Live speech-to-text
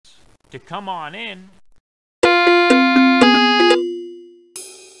to come on in.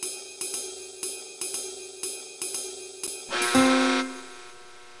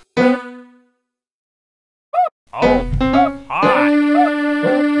 Oh, hi.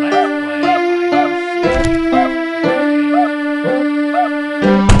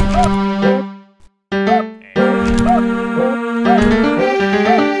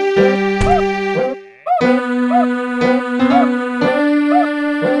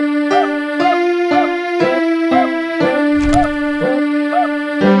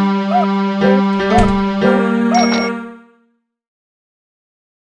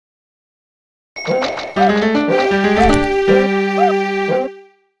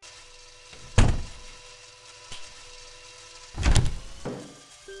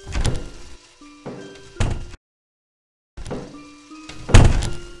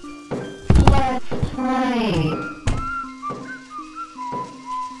 Let's play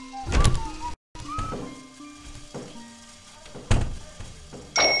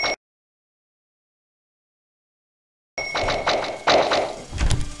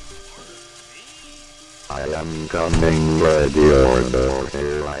I am coming, ready or no,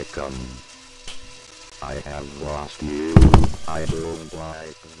 here I come. I have lost you, I don't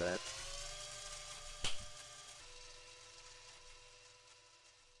like that.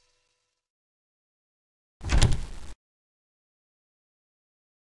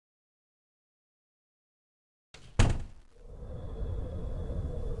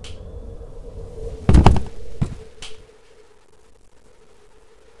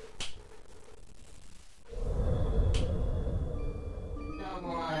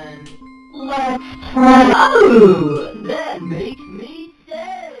 Let's try. Oh, that makes me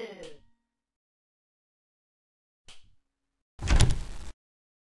sad.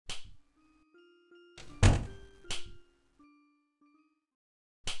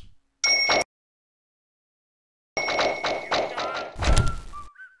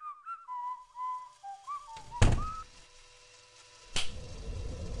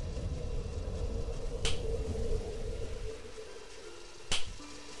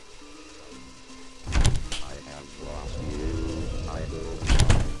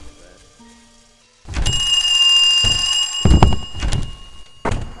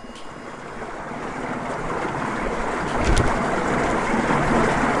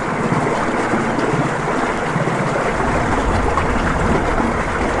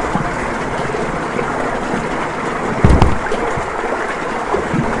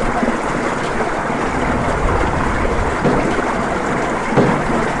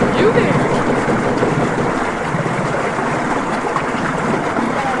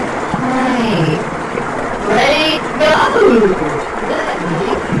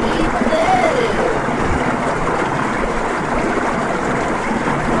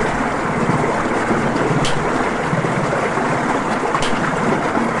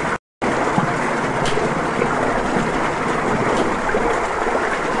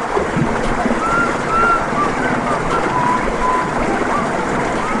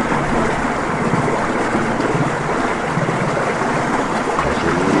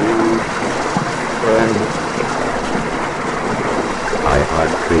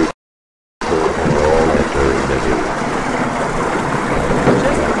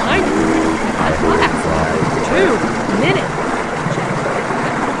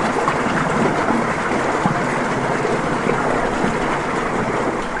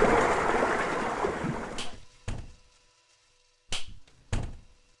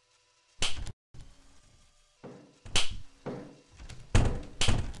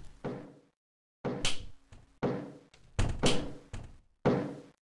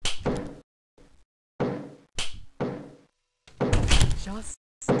 Just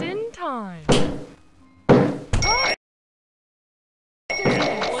in time.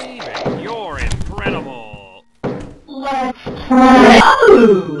 Can't believe it. You're incredible. Let's try.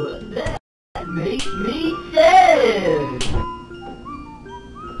 Oh, that makes me sad.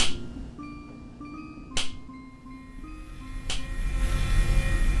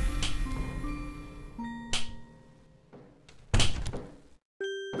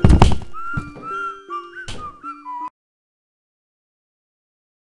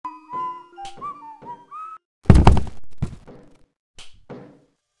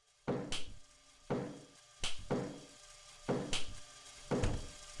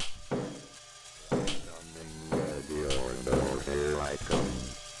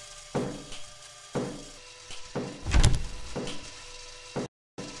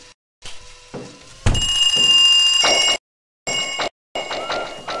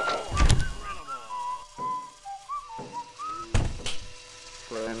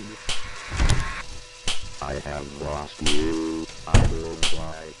 I have lost you. I don't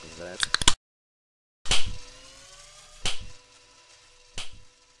like that.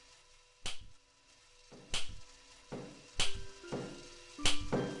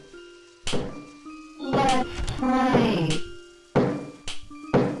 Let's play.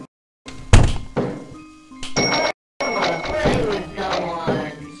 I wanna play with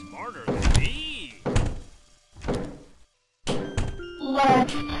someone. Smarter than me.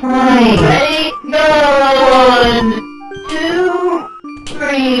 Let's play. Ready? Go! 1, 2,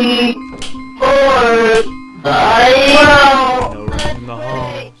 3, 4, 5. No running in the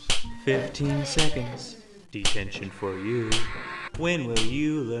halls. 15 seconds. Detention for you. When will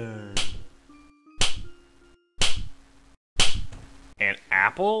you learn? An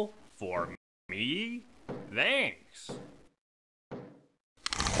apple for me? Thanks.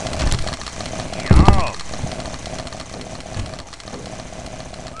 Yum.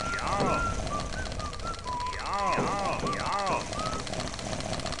 Yum. Yum. Yum.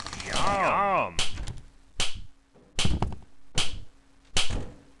 Yum.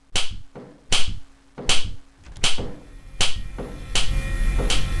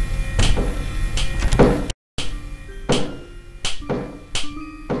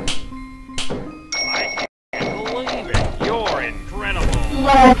 I can't believe it. You're incredible.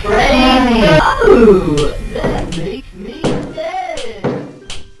 Let's play. Oh, that makes me sad.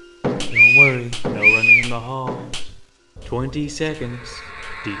 Don't worry, no running in the halls. 20 seconds.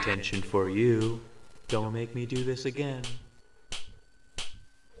 Detention for you. Don't make me do this again.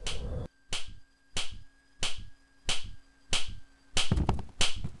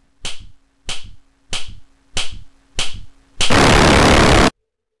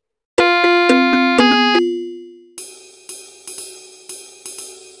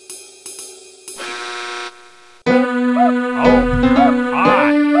 Oh,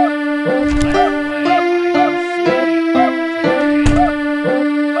 hi.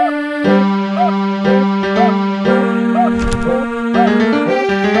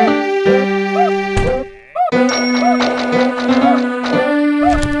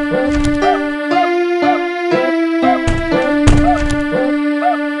 Let's play hide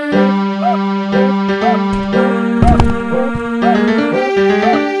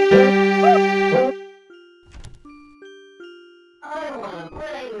I wanna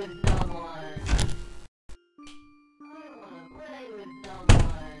play with someone. I wanna play with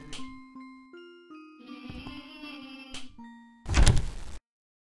someone.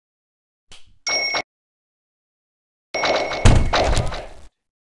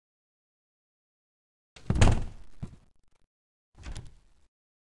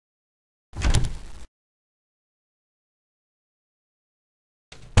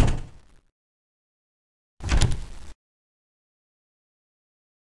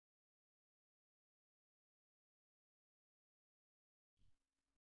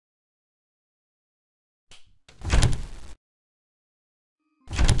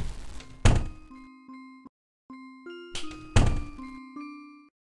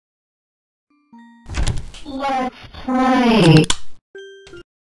 Let's play.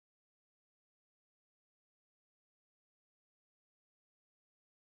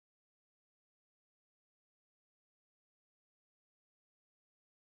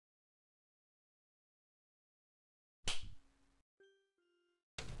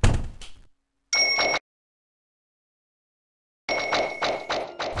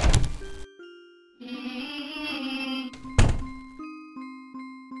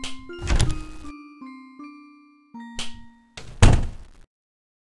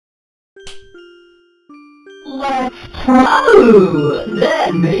 Let's play. Oh,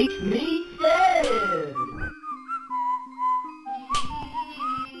 that makes me sad. I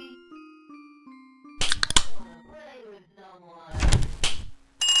wanna play with someone.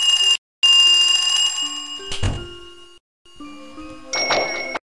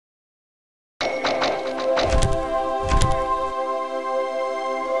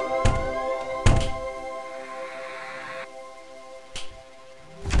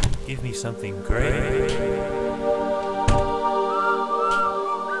 Give me something great.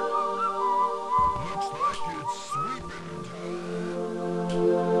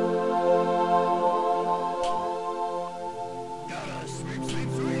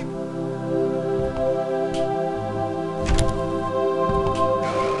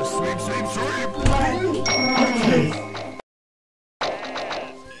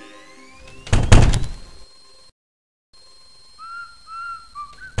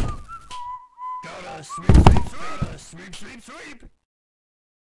 Sweep, sweep, sweep!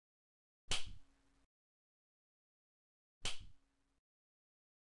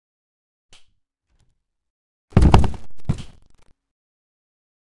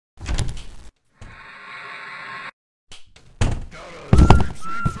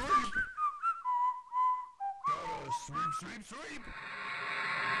 Sweep, sweep!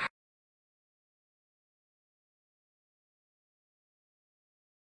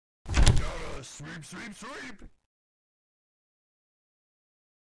 Gotta sweep, sweep, sweep!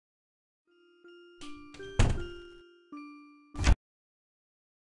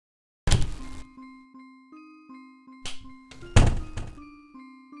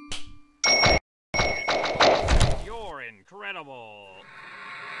 You're incredible!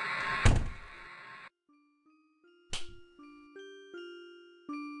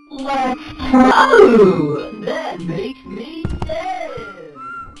 Let's go! That makes me sad.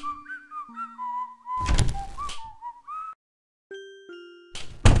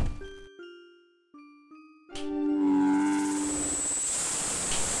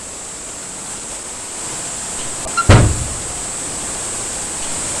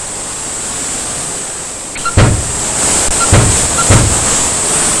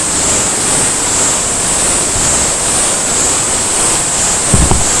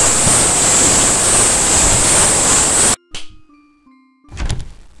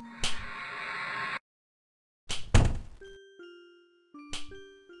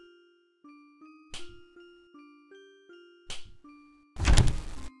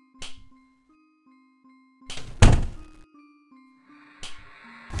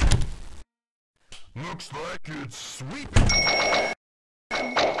 Looks like it's sweeping!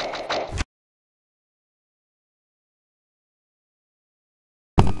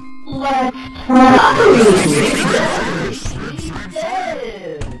 Let's go! Sweep, sweep, sweep!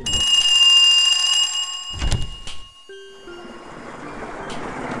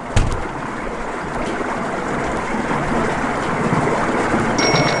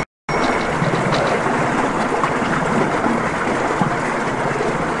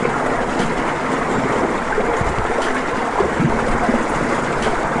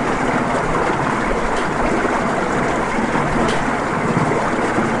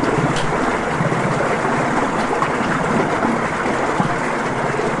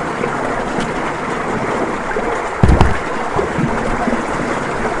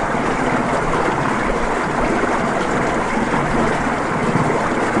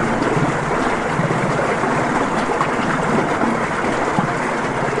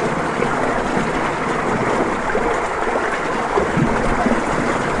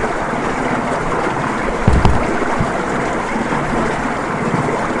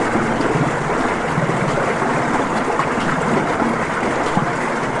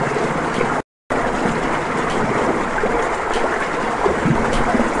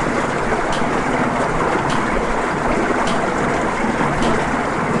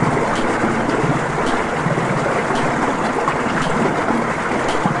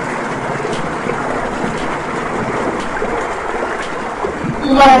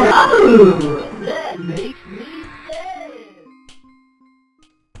 Wahoo! That makes me sad.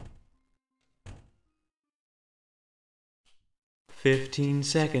 15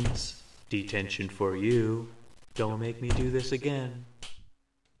 seconds. Detention for you. Don't make me do this again.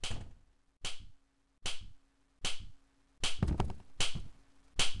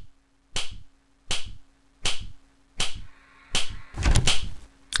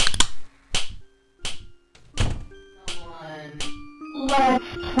 Let's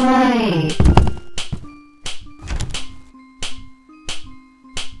play.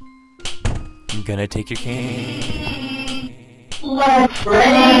 I'm gonna take your cane. Let's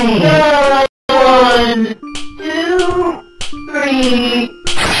play. 1, 2, 3.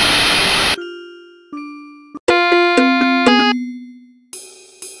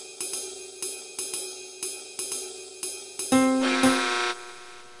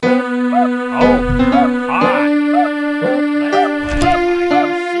 Oh, hi! Let's play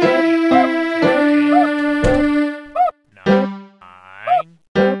hide and seek. 9,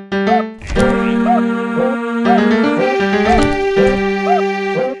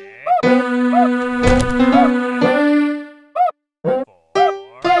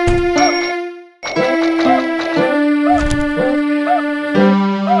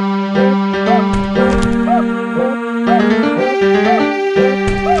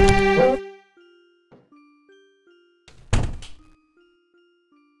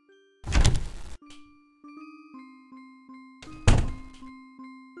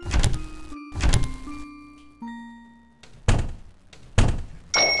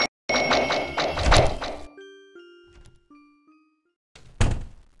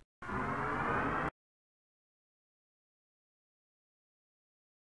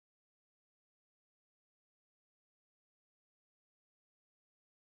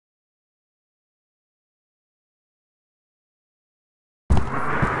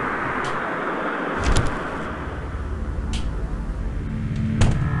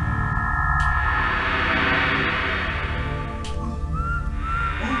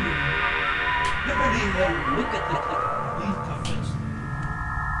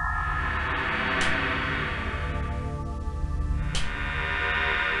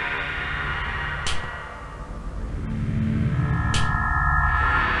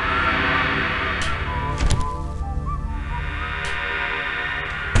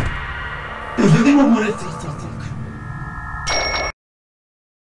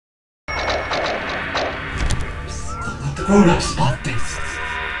 How do I spot this?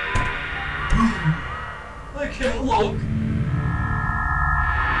 I can't look.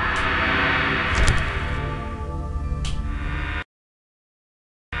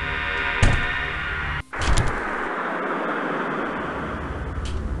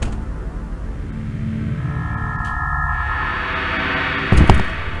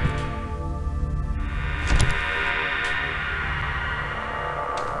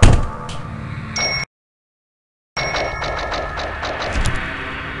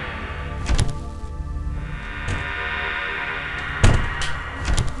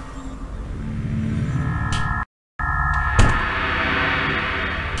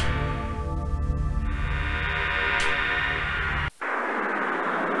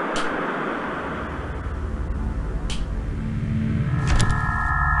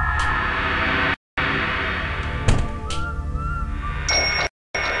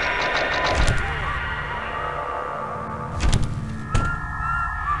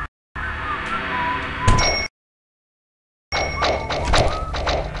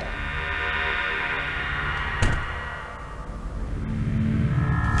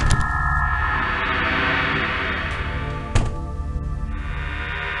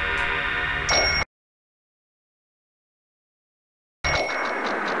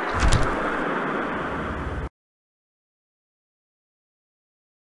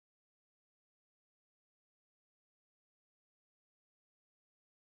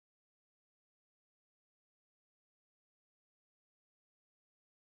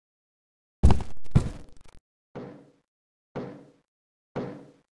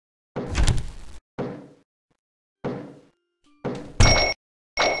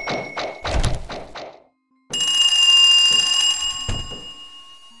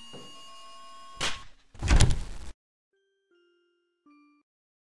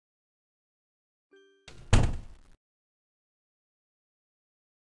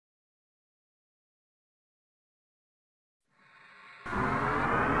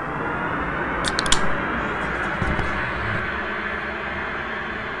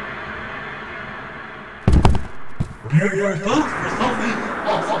 Prepare your thoughts for something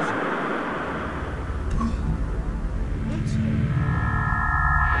awesome.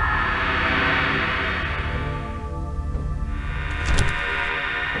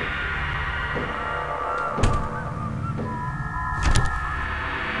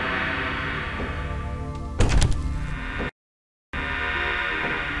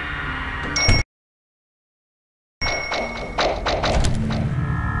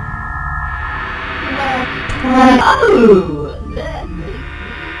 Oh, that makes me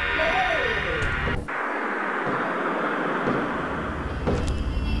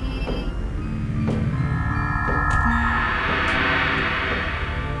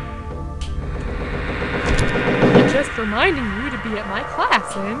Just reminding you to be at my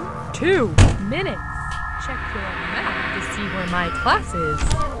class in 2 minutes. Check your map to see where my class is.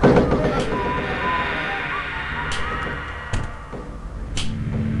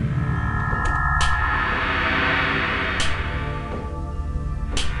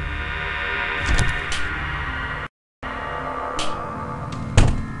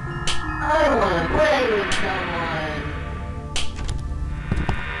 I want to play with someone.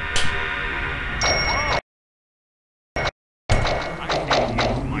 I think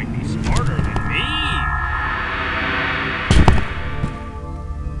you might be smarter than me.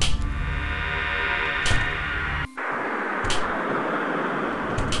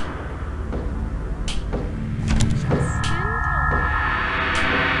 Just in time.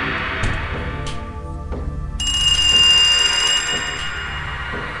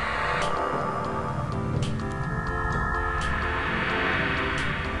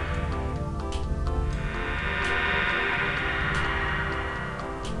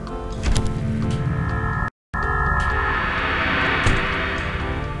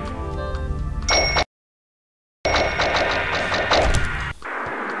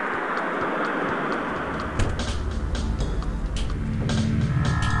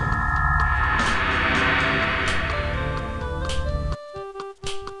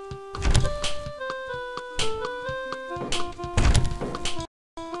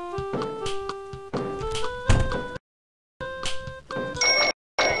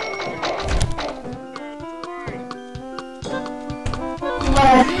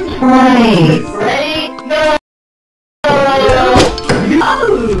 Let's play. Ready? Go!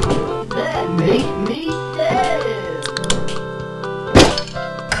 Oh, that makes me sad.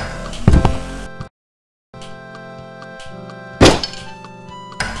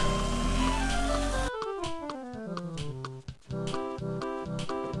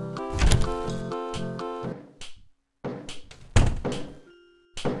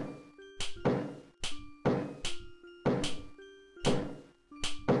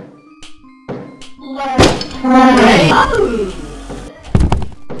 Prepare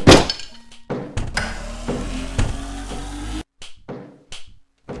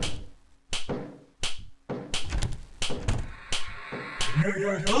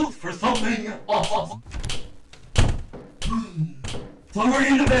yourself for something awesome. Somewhere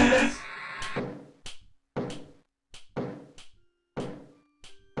in the bed.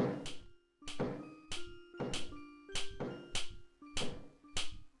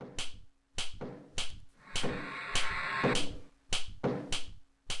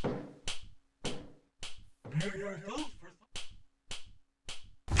 Prepare yourself for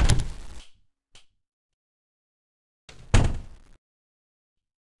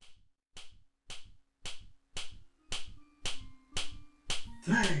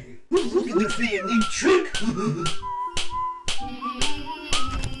Hey, look at this being a neat trick! The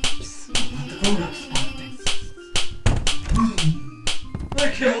grown-ups spot this. I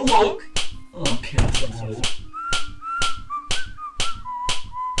can't look! Okay,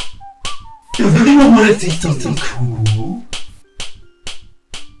 does anyone want to see something cool?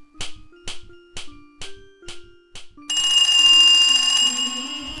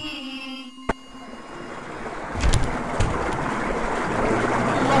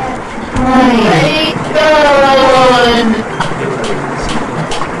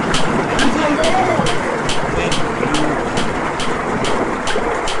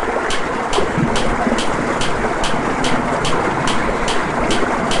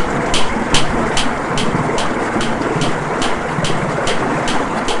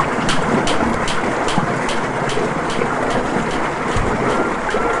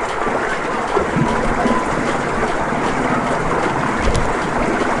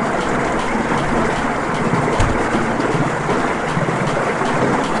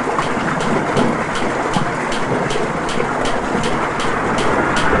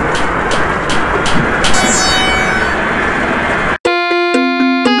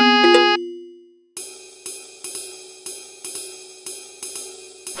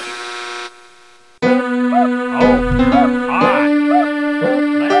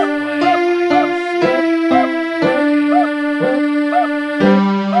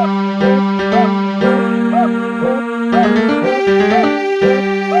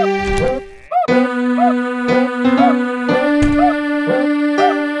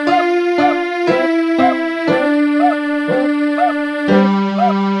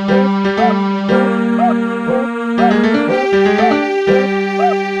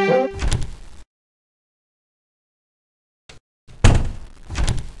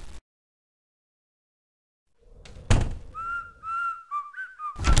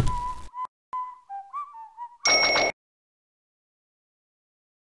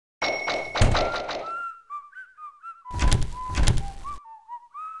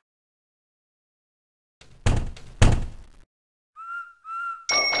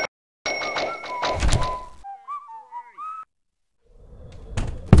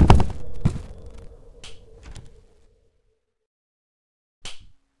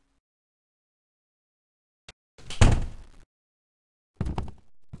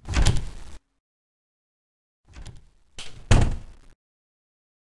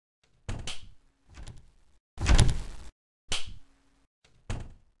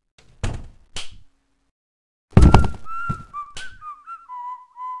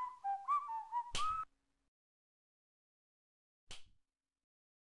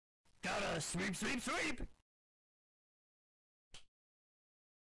 Gotta sweep, sweep, sweep!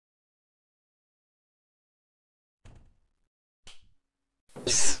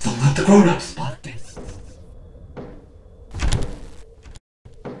 Don't let the grown-ups spot this.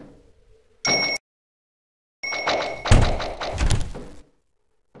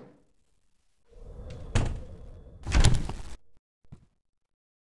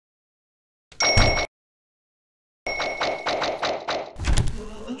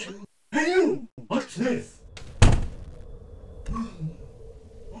 Hey you! Watch this! You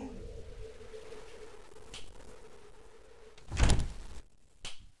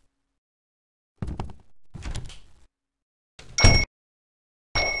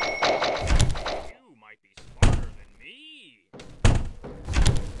might be smarter than me.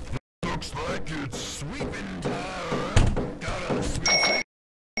 Looks like it's sweeping time. Gotta sweep,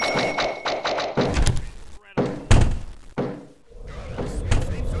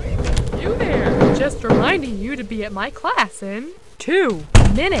 You there! Just reminding you to be at my class in 2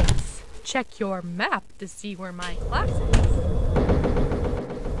 minutes. Check your map to see where my class is.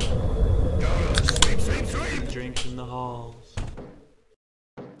 Drinks in the halls.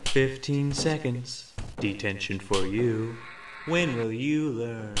 15 seconds. Detention for you. When will you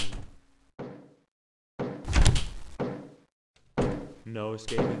learn? No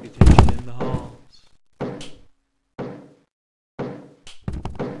escaping detention in the halls.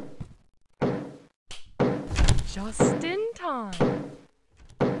 Just in time.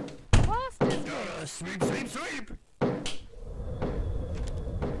 Class dismissed. Sweep, sweep, sweep!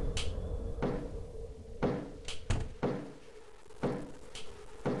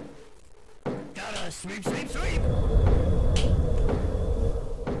 Gotta sweep, sweep, sweep!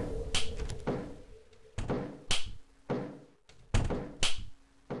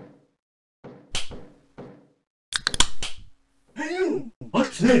 Hey you!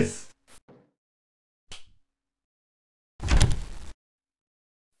 Watch this!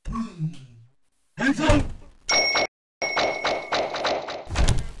 Hands up!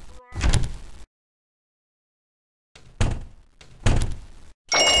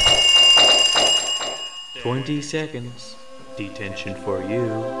 There 20 seconds. Detention for you.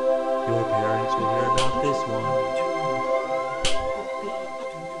 Your parents will hear about this one.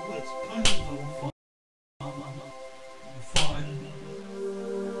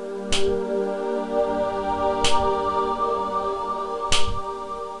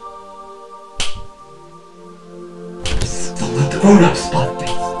 Don't let the grown-ups spot this!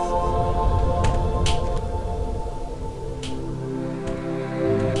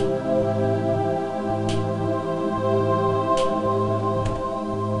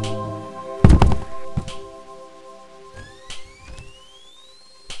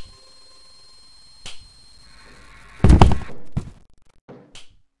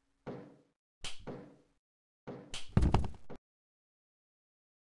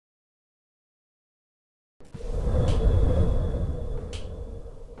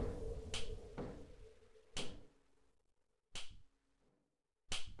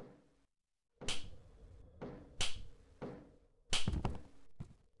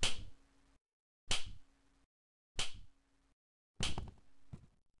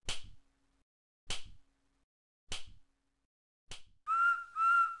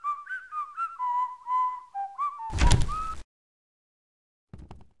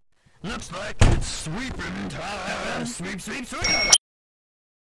 Looks like it's sweeping time! Sweep, sweep, sweep!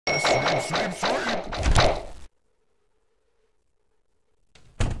 Sweep, sweep, sweep!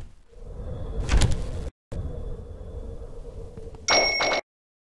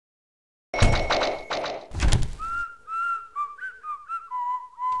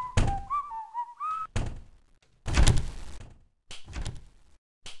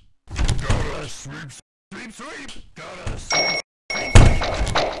 Gotta sweep, sweep, sweep! Gotta sweep, sweep, sweep!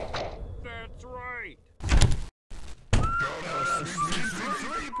 That's right. Gotta sweep, sweep, sweep,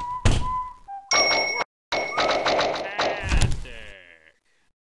 sweep! Fantastic.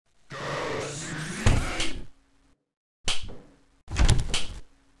 Gotta sweep,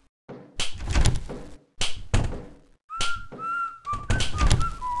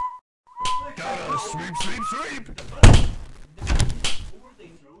 gotta sweep, sweep, sweep!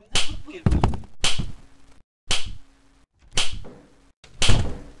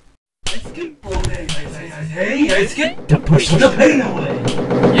 Hey, let's get to push the pain away!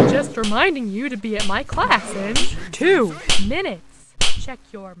 Just reminding you to be at my class in 2 minutes. Check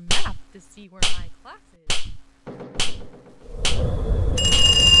your map to see where my class is.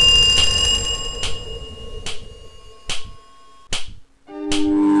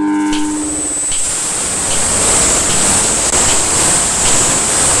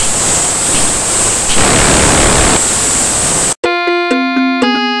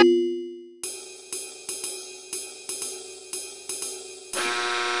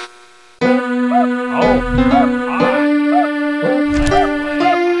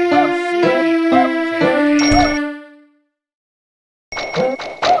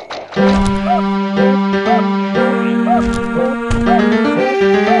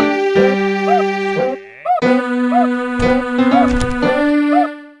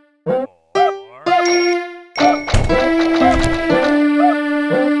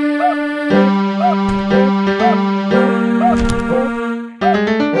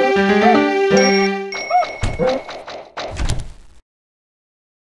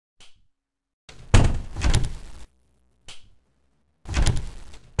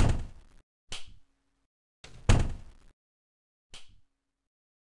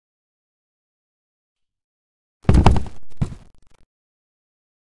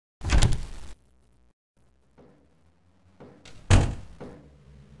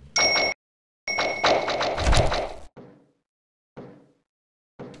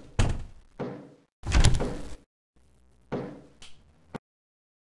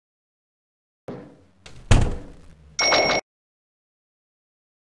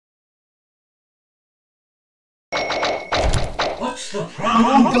 Sorry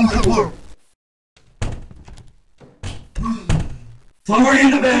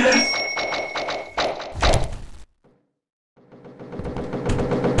in the best.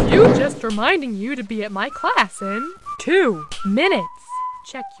 You just reminding you to be at my class in 2 minutes.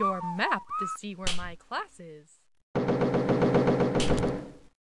 Check your map to see where my class is.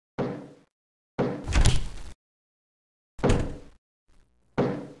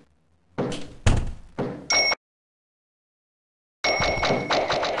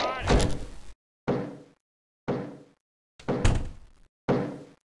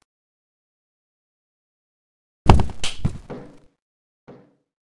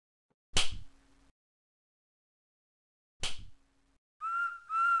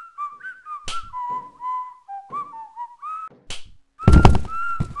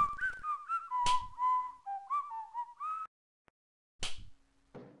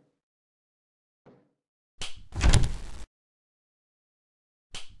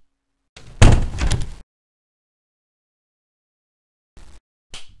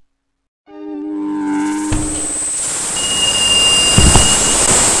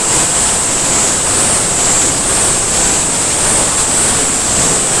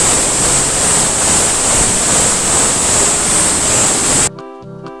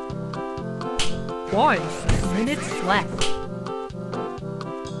 One minutes left.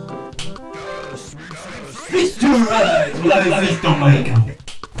 It's too right. Life is the maker.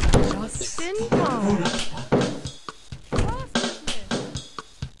 Just in time. Class dismissed.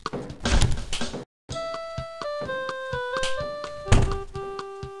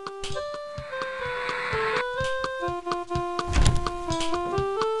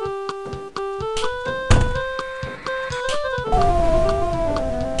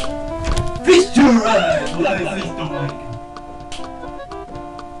 It's too right. Life is the maker.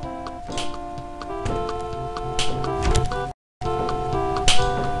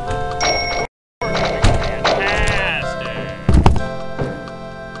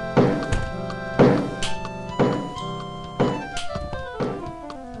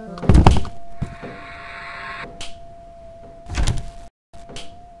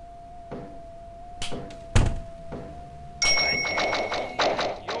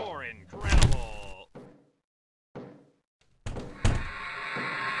 You're incredible.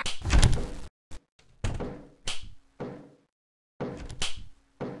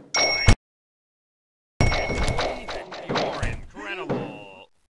 You're incredible.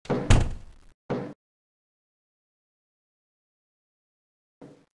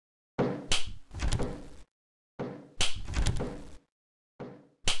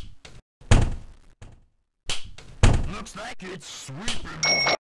 Looks like it's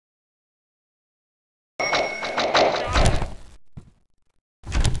sweeping.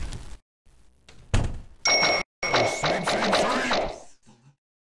 Sweep, sweep, sweep.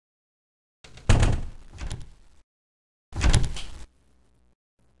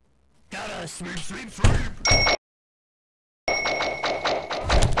 Gotta sweep, sweep, sweep.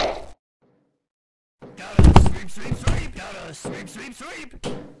 Gotta sweep, sweep, sweep. Gotta sweep, sweep, sweep.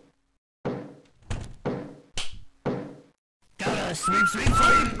 Gotta sweep, sweep,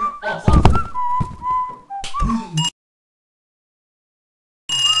 sweep.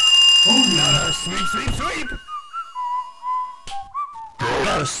 Gotta sweep, sweep, sweep.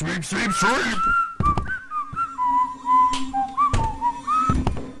 Gotta sweep, sweep, sweep.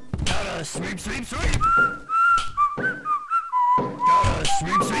 Gotta sweep, sweep, sweep. Gotta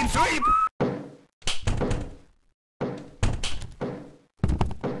sweep, sweep, sweep.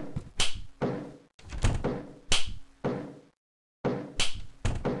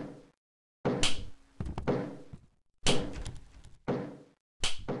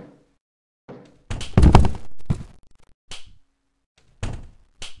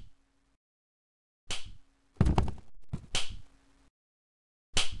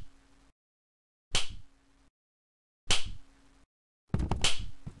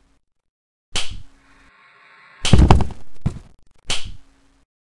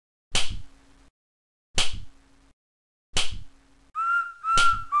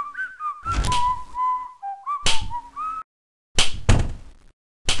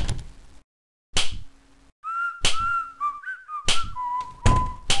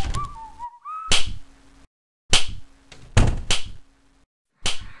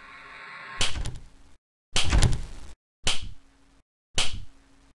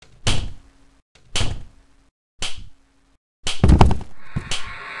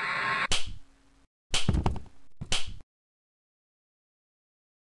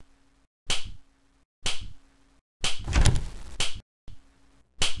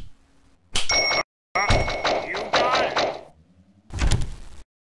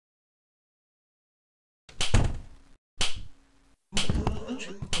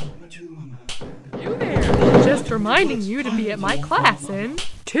 You there. Just reminding you to be at my class in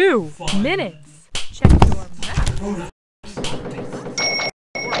 2 minutes. Check your map.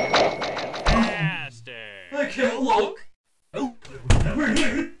 Fantastic. I can't look. Oh, never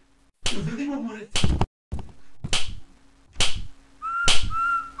here.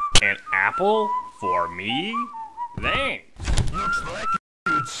 An apple for me? Thanks. Looks like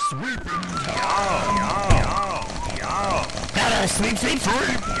it's sweeping. Yo. Gotta sweep. Yo.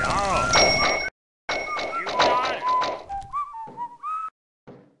 You got it.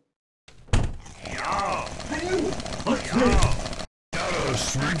 Yo. Gotta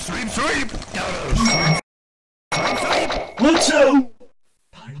sweep. Gotta sweep. Let's go.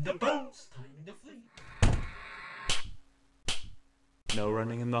 Time to bounce. Time to flee. No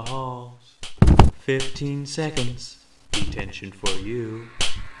running in the halls. 15 seconds. Detention for you.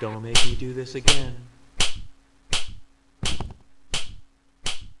 Don't make me do this again.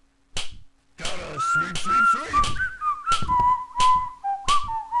 Gotta sweep.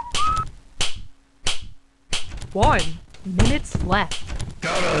 1 minute left.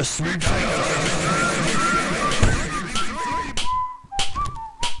 Gotta sweep.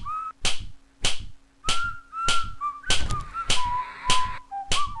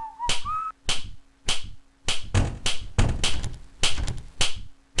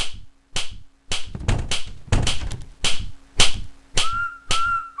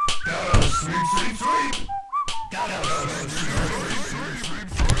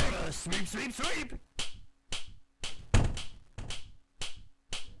 Sweep.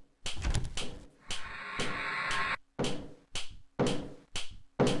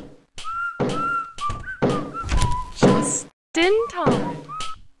 Just in time.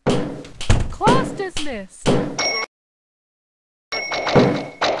 Class dismissed.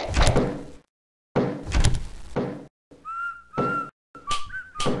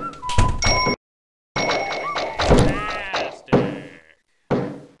 Fantastic.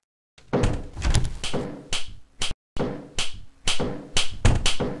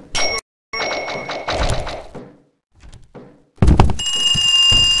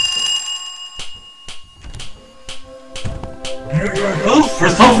 Here you go for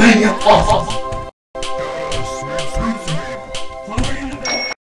something awesome.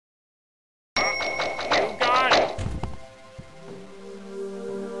 You got it.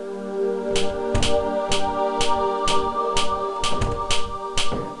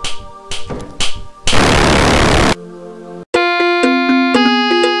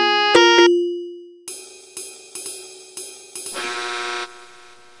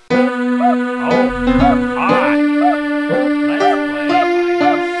 Oh, hi.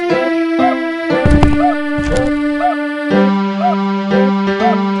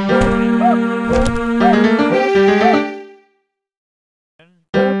 Let's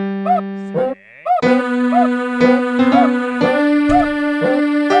play hide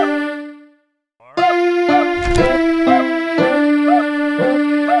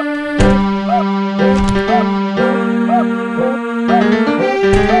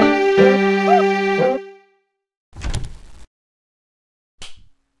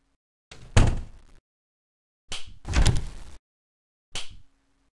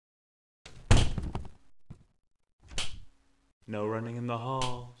No running in the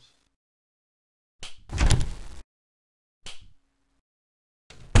halls.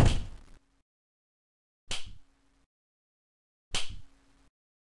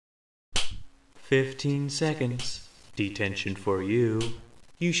 "15 seconds. Detention for you.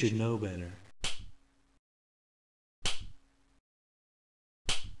 You should know better."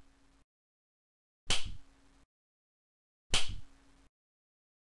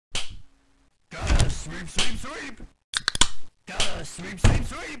 Gotta sweep. Gotta sweep.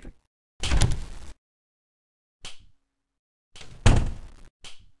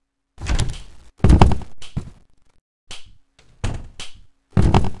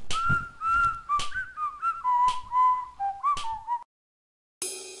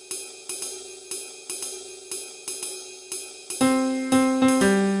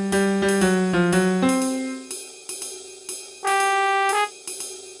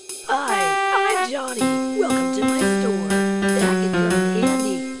 Hi, I'm Johnny. Welcome to my store. That can come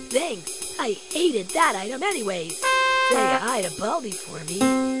handy. Thanks. I hated that item anyways. Say hi to Baldi for me.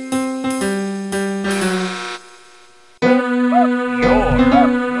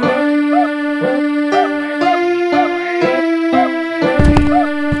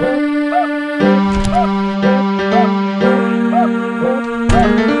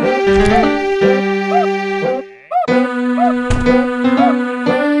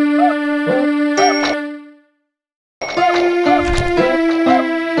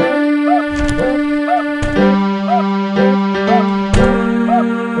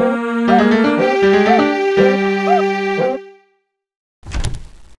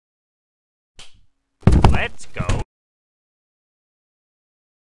 Let's go.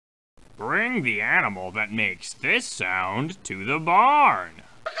 Bring the animal that makes this sound to the barn.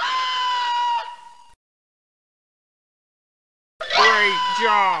 Great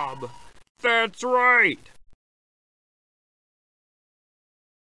job! That's right!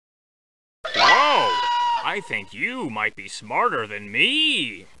 Whoa! I think you might be smarter than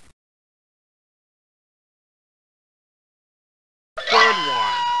me! Good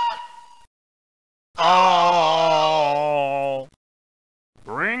one! Oh!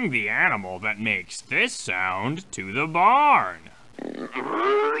 Bring the animal that makes this sound to the barn. Good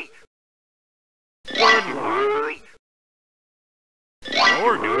one!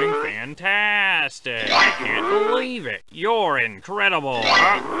 You're doing fantastic! I can't believe it! You're incredible!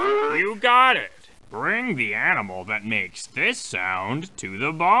 You got it! Bring the animal that makes this sound to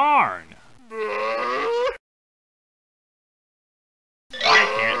the barn. I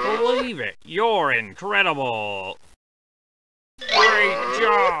can't believe it! You're incredible! Great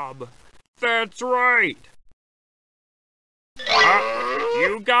job! That's right!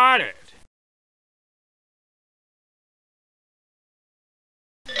 You got it!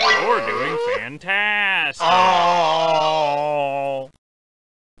 You're doing fantastic! Oh!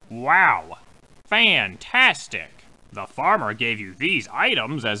 Wow! Fantastic! The farmer gave you these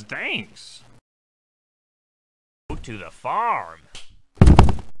items as thanks. Go to the farm.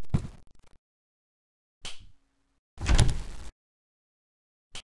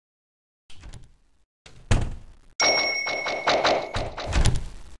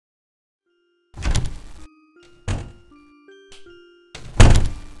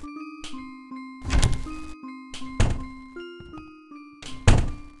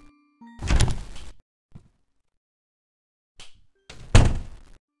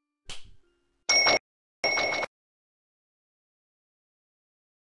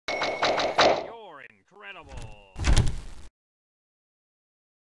 You're incredible!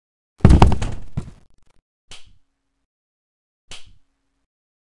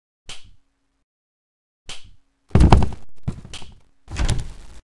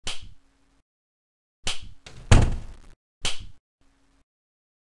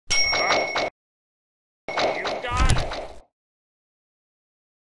 You got it!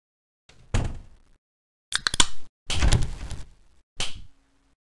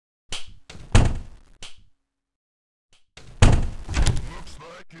 Looks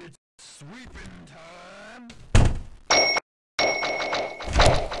like it's sweeping time.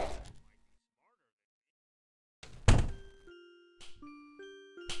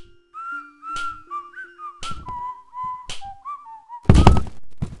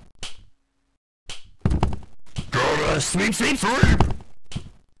 Gotta sweep, sweep, sweep!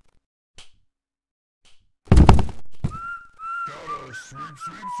 Gotta sweep,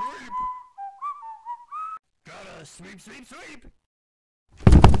 sweep, sweep! Gotta sweep, sweep, sweep!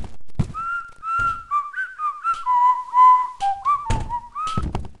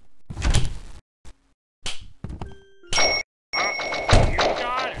 You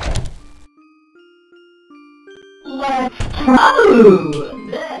got it! Let's go!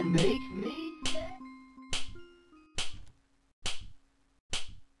 That makes me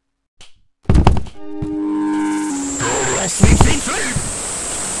Gotta sweep, sweep, sweep!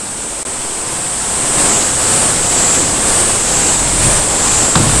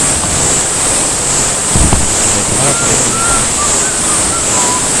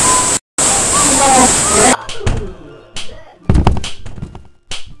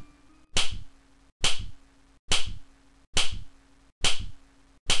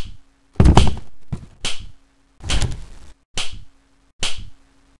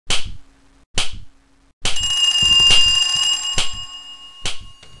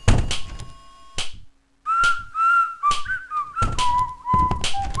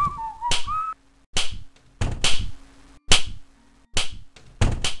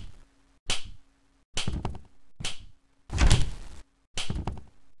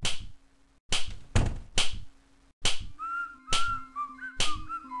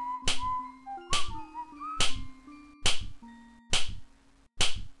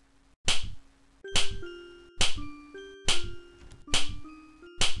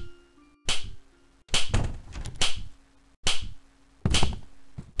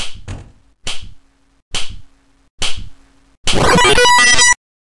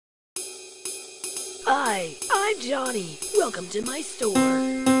 Hi, I'm Johnny. Welcome to my store.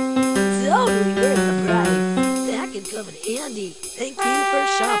 Totally worth the price. That can come in handy. Thank you for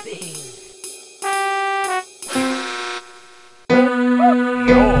shopping.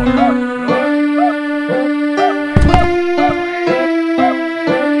 You're good.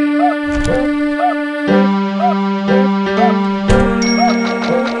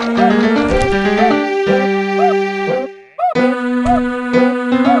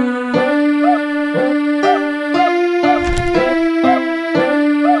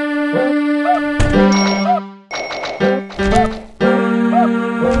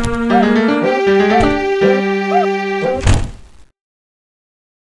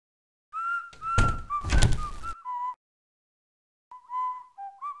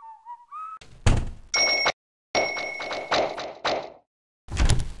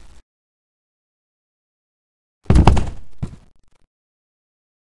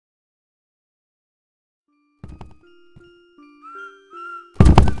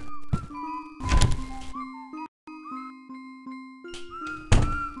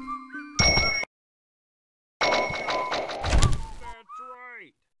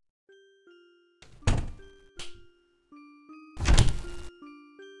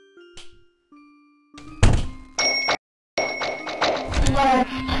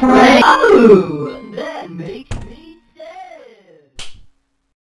 Oh, that makes me sad.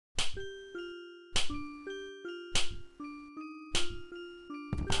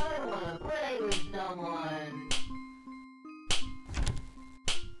 I wanna play with someone.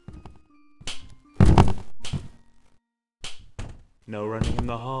 No running in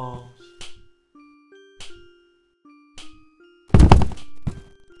the halls.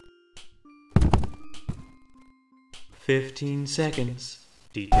 15 seconds.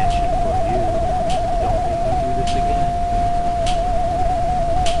 Detention for you. Don't make me do this again.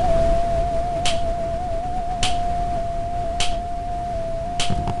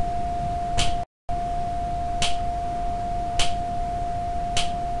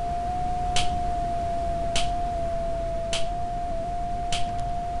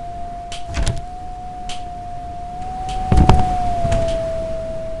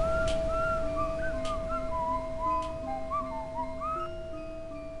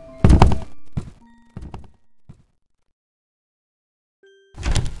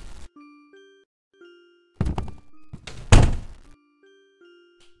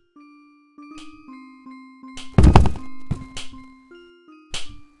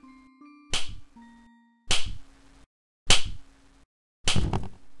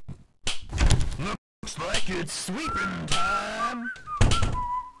 Looks like it's sweeping time.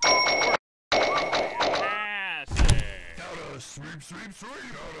 Fantastic. Gotta sweep, sweep,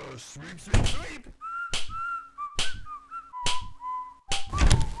 sweep. Gotta sweep, sweep, sweep.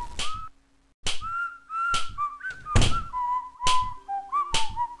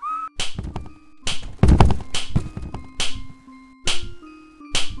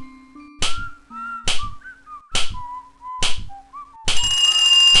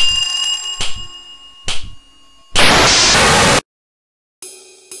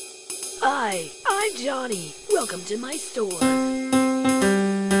 Hi, I'm Johnny. Welcome to my store. This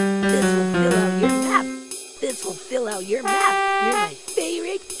will fill out your map. This will fill out your map. You're my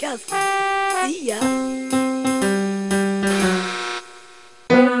favorite customer. See ya.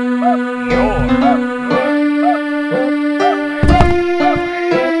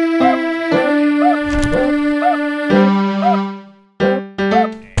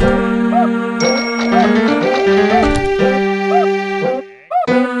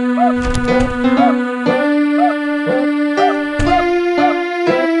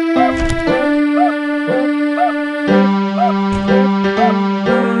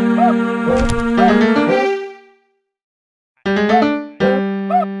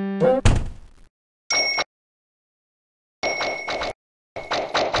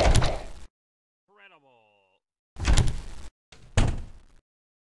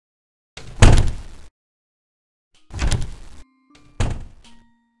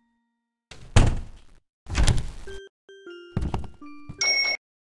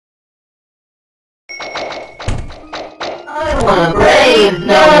 I wanna brave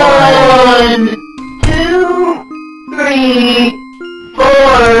no one. 2, 3,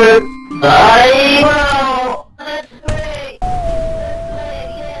 4, 5. Wow, that's great. Let's play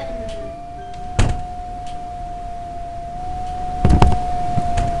again.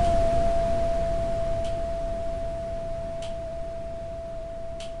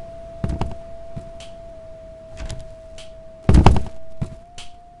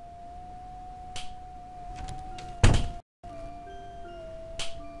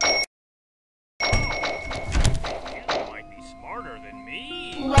 You might be smarter than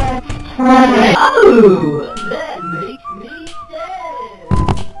me. Let's play. Oh, that makes me sad.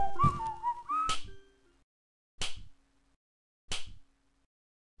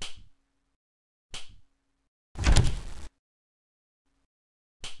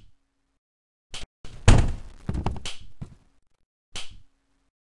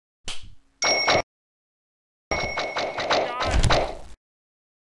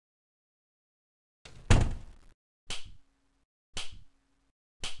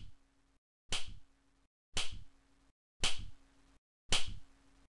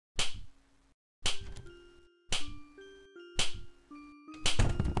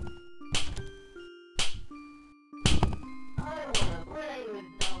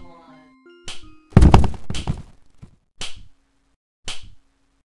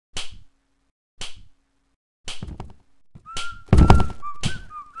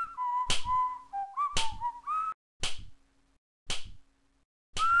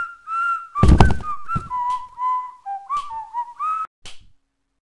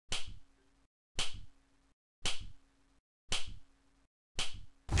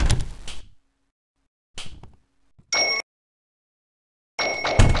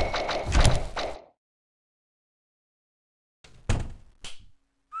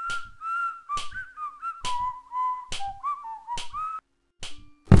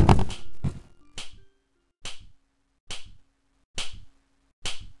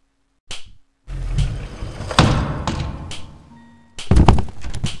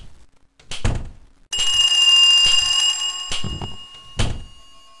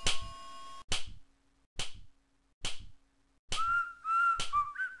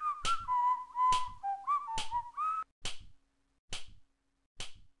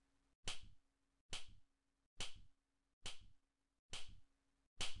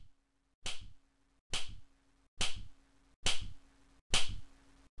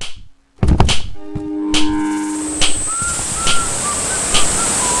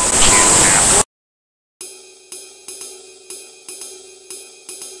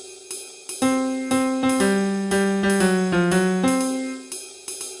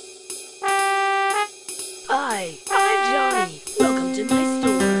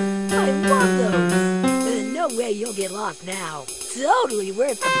 get lost now. Totally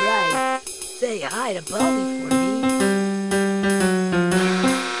worth the price. Say hi to Baldi for me.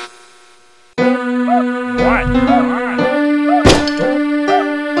 What?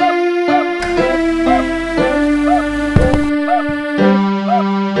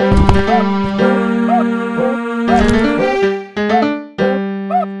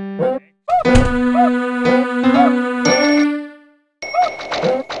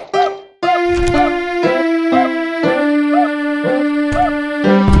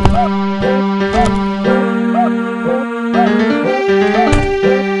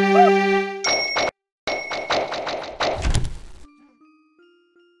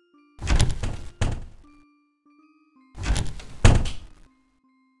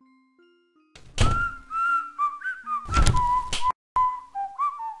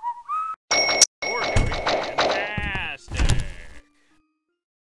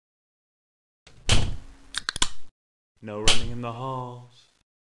 No running in the halls.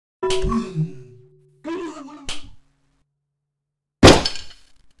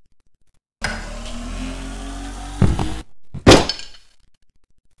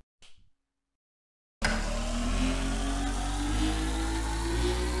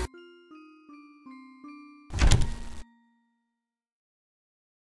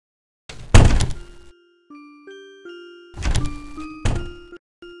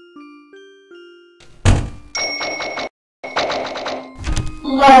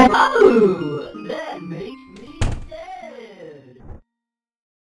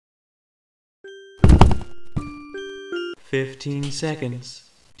 15 seconds.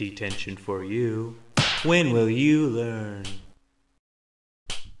 Detention for you. When will you learn?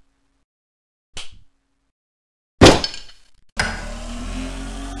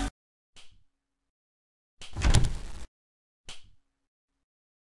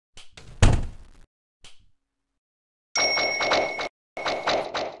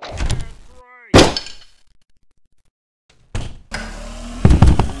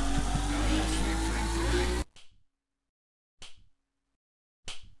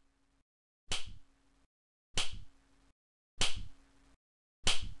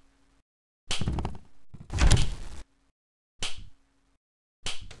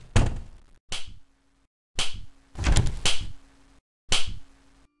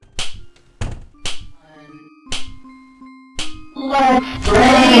 Let's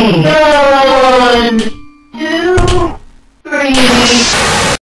play. 1, 2, 3.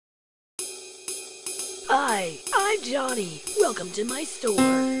 Hi, I'm Johnny. Welcome to my store.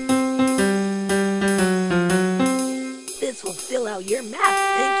 This will fill out your map.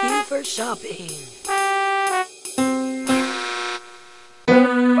 Thank you for shopping.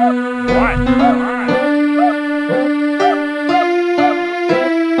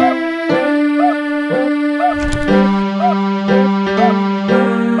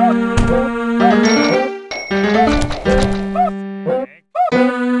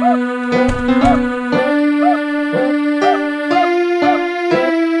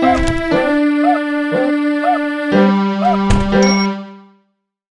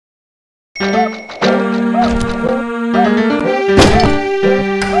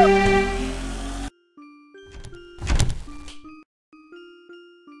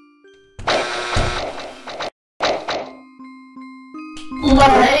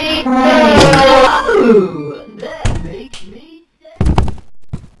 What? That makes me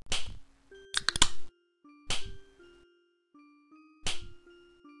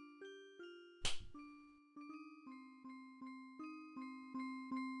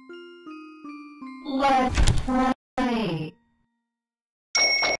Let's play.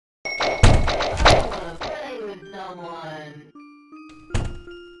 I wanna play with someone.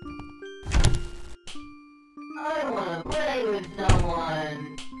 I wanna play with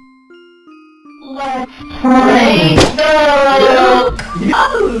someone. Let's play. Go!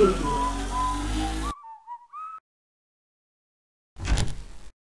 Yahoo!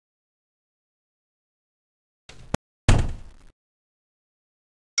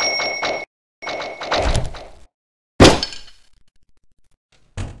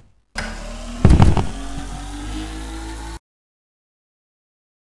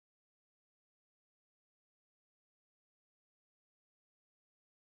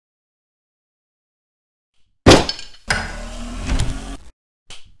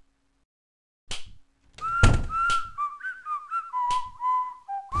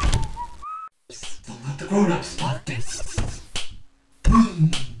 Don't let the grown-ups spot this.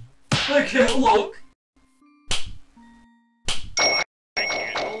 I can't look. I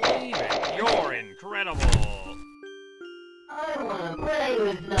can't believe it. You're incredible. I wanna play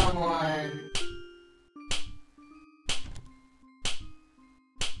with someone.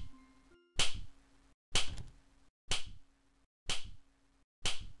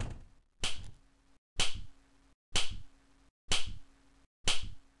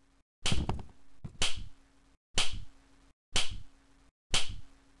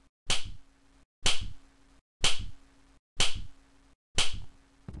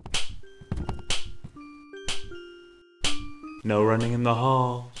 No running in the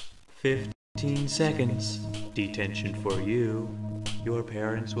halls. 15 seconds. Detention for you. Your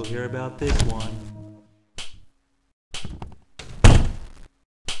parents will hear about this one.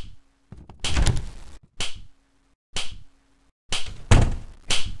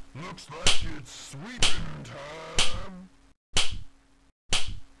 Looks like it's sweeping time.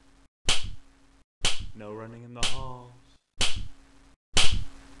 No running in the halls.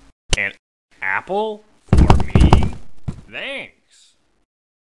 An apple? For me? Thanks.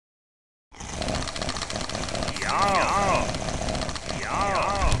 Yum. Yum.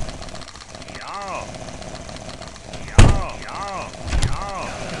 Yum. Yum. Yum. Yum.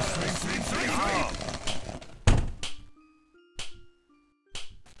 Sweep, sweep, sweep. Yum.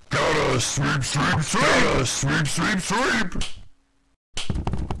 Gotta sweep, sweep, sweep. Gotta sweep, sweep, sweep.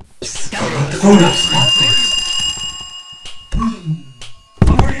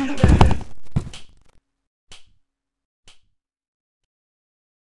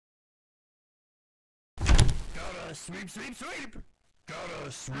 Gotta sweep, sweep, sweep.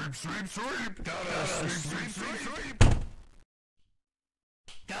 Gotta sweep, sweep, sweep. Gotta sweep, sweep, sweep.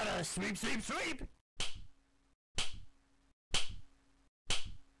 Gotta sweep, sweep, sweep.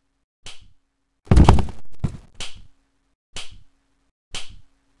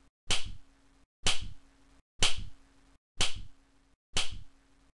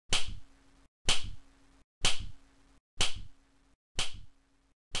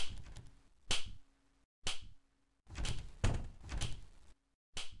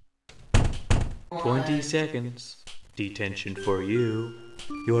 20 seconds. Detention for you.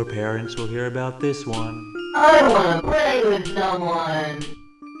 Your parents will hear about this one. I wanna play with someone.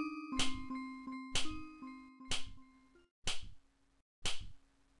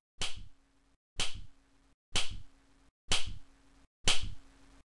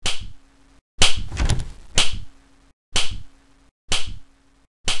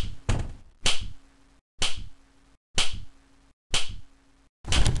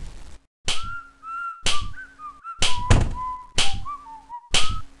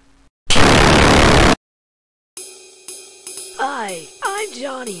 Hi, I'm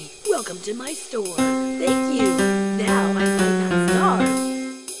Johnny. Welcome to my store. Thank you. Now I might not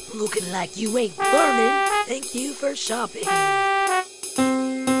starve. Looking like you ain't learning. Thank you for shopping.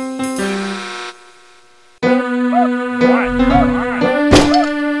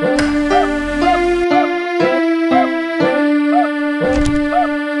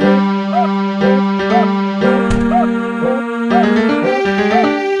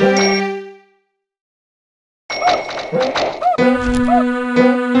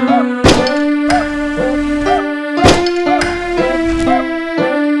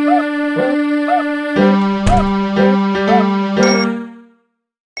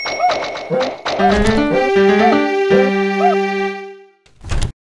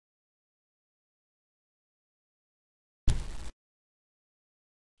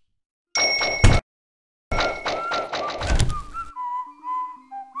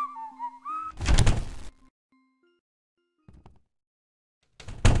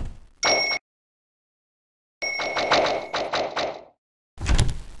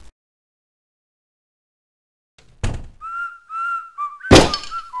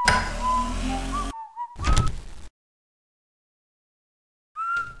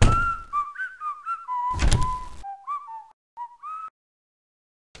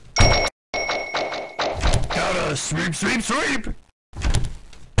 Gotta sweep, sweep, sweep.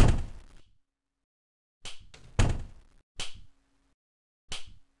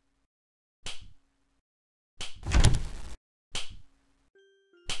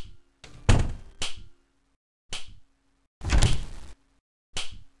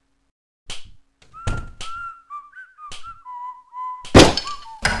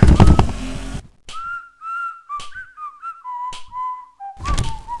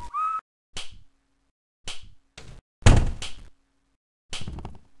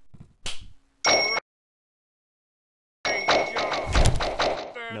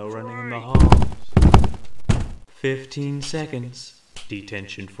 No running in the halls. 15 seconds.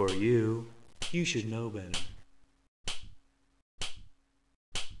 Detention for you. You should know better.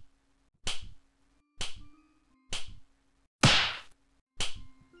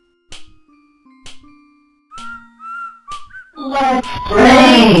 Let's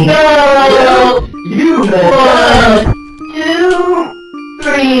play. Go. You bet. 1, 2,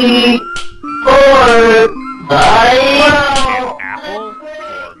 3, 4, 5. An apple?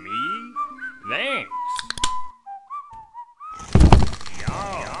 For me? Thanks.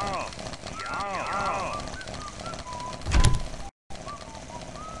 Yum. Yum.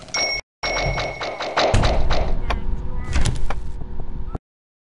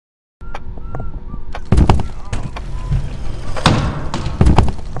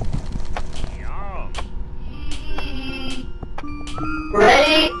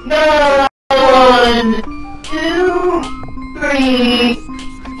 Go! 1, 2, 3,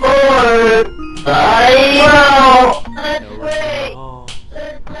 4, 5. Wow! Let's play! Oh,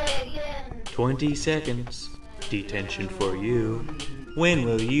 Let's play again! 20 seconds. Detention for you. When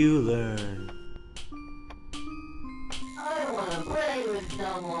will you learn? I wanna play with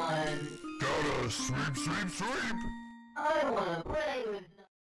someone! Gotta sweep, sweep, sweep. I wanna play with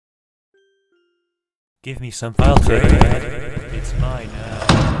Give me some file tape. It's mine now.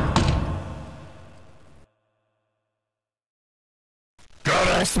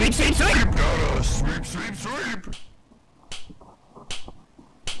 Gotta sweep, sweep, sweep. Gotta sweep, sweep, sweep.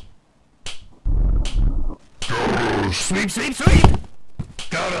 Gotta sweep, sweep, sweep.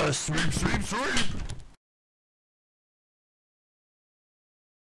 Gotta sweep, sweep, sweep.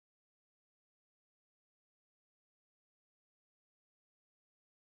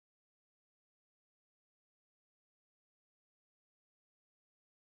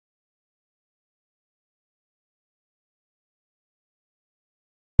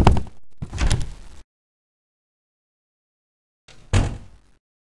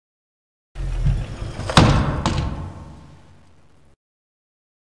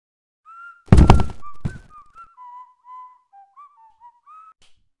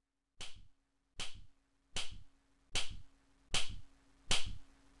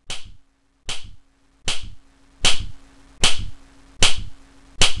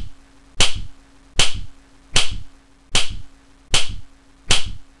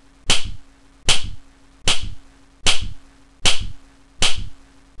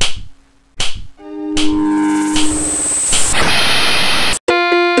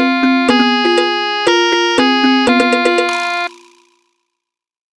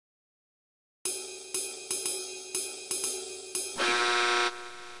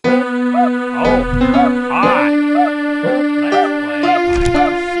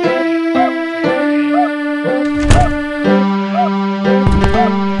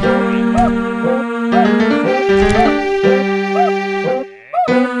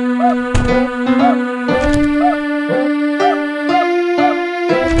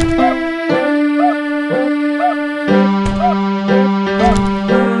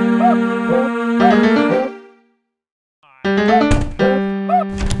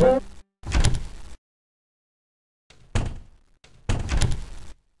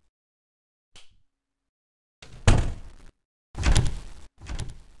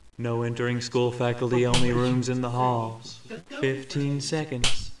 No entering school faculty, only rooms in the halls. 15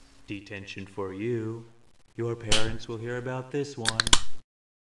 seconds. Detention for you. Your parents will hear about this one.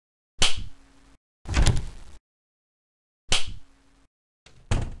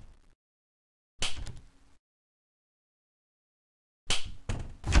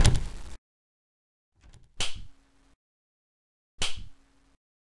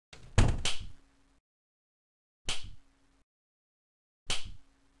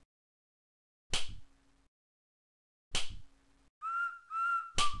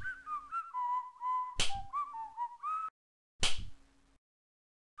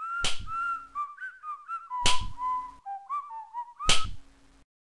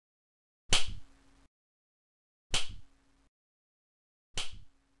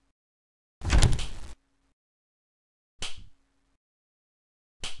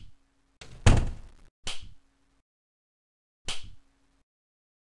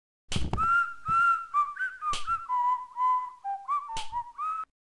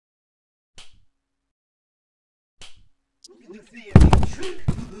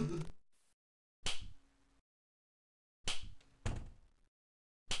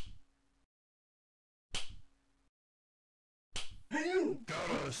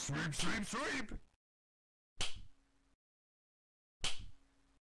 Gotta sweep, sweep, sweep.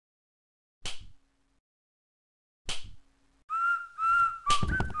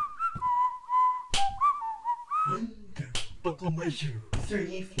 Buckle my shoes.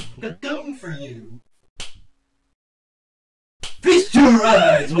 3, got gum for you. Feast your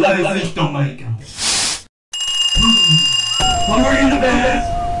eyes while I feast on my gum. Hungry in the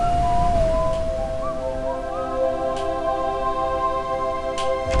best.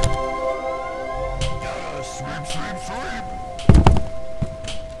 Gotta sweep, sweep, sweep.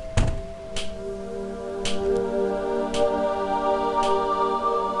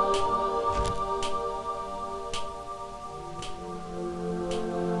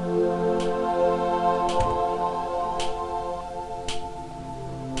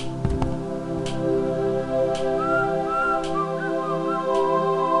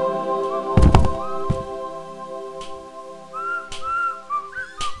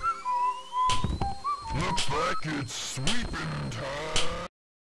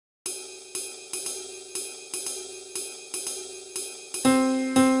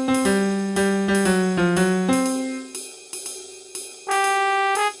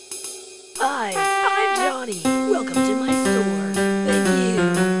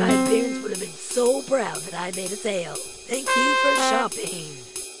 I made a sale. Thank you for shopping.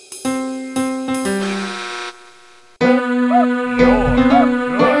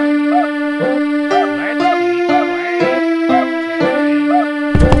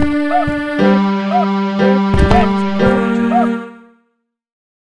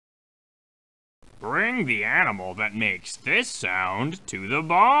 Bring the animal that makes this sound to the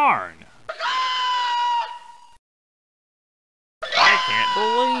barn. I can't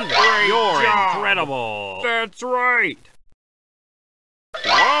believe it. You're incredible. That's right.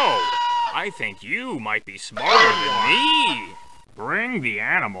 Whoa! I think you might be smarter than me. Bring the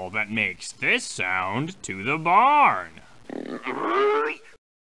animal that makes this sound to the barn.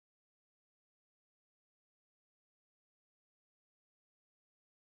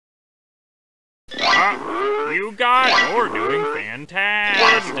 You got it. You're doing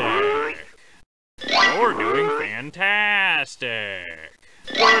fantastic. You're doing fantastic.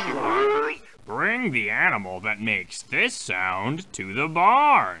 Good one. Bring the animal that makes this sound to the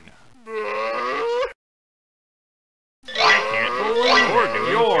barn. I can't believe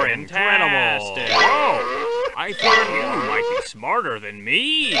you're fantastic. Whoa! I think you might be smarter than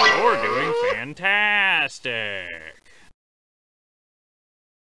me. You're doing fantastic.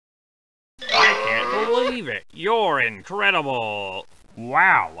 I can't believe it. You're incredible.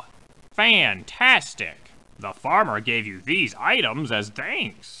 Wow. Fantastic. The farmer gave you these items as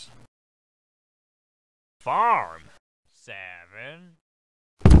thanks. Farm. 7,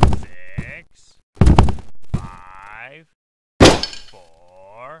 6, 5,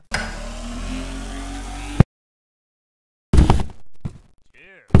 4, 3,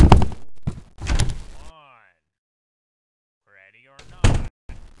 2, 1. Ready or not,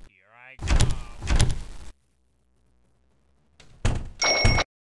 here I come.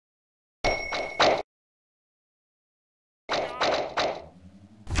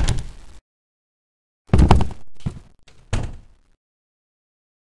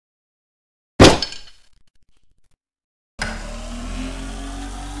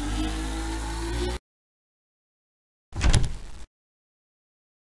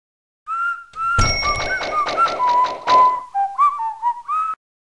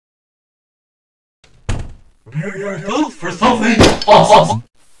 Prepare yourself for something awesome!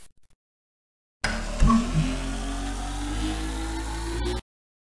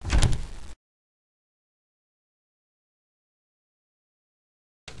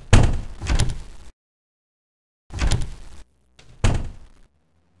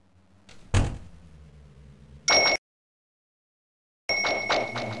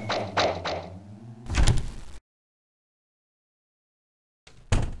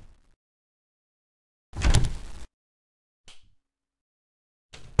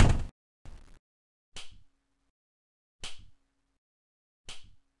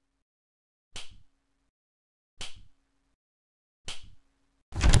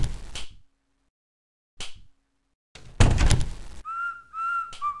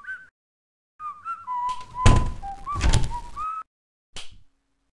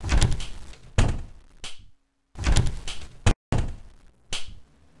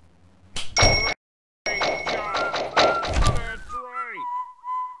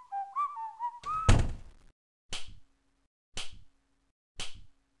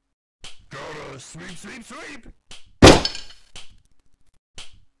 Sweep, sweep, sweep!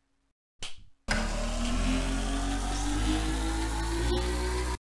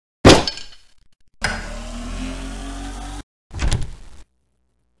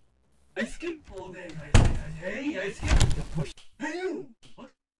 I skipped all day. I skipped the push. Hey, what?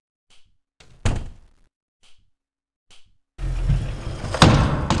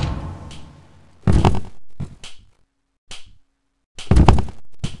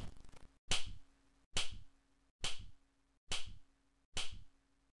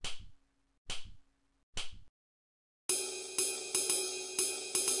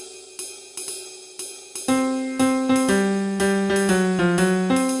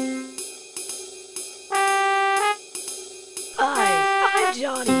 I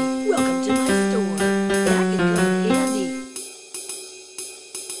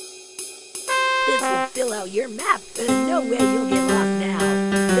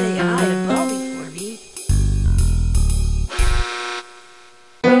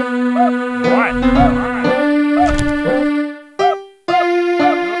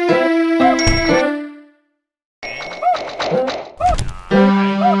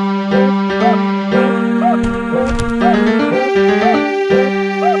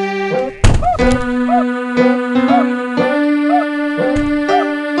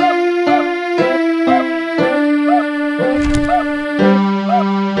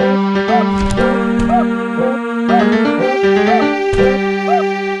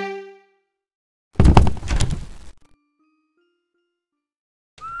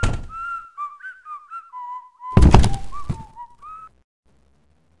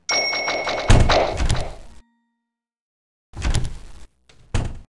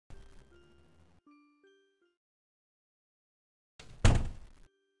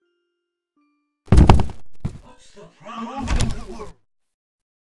the problem of the world.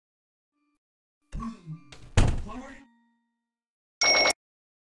 Forward.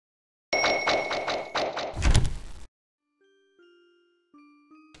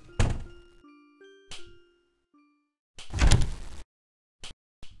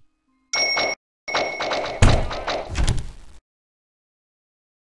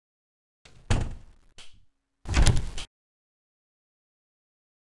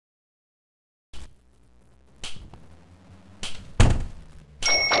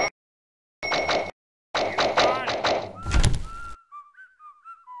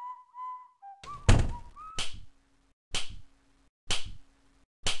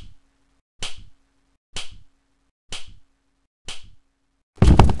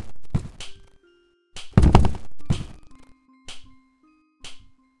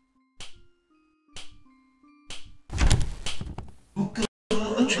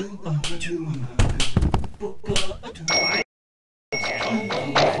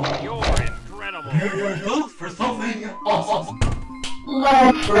 You're incredible. You're good for something awesome.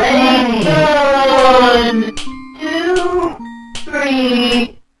 Let's play. 1, 2,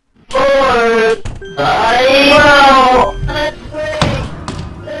 3, 4, 5. Wow. Let's play.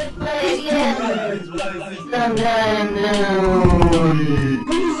 Let's play again. Sometime soon.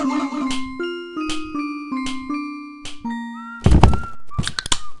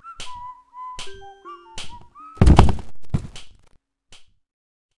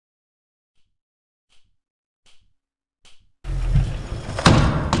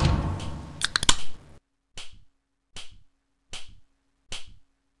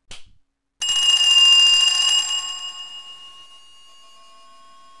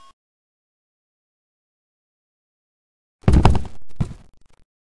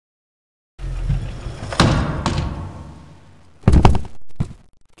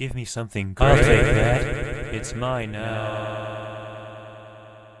 Give me something great. I'll take that. It's mine now.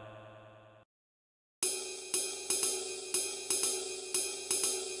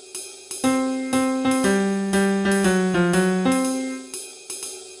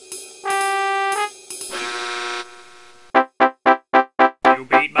 You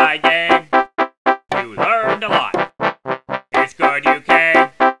beat my game. You learned a lot. It's good you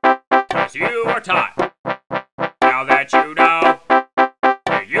came, 'cause you were taught. Now that you know,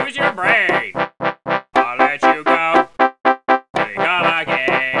 use your brain. I'll let you go. They come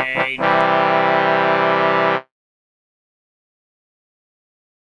again.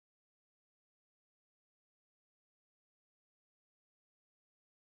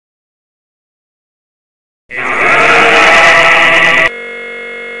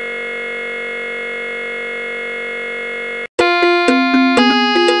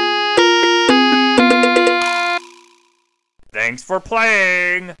 Thanks for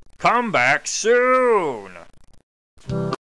playing. Come back soon.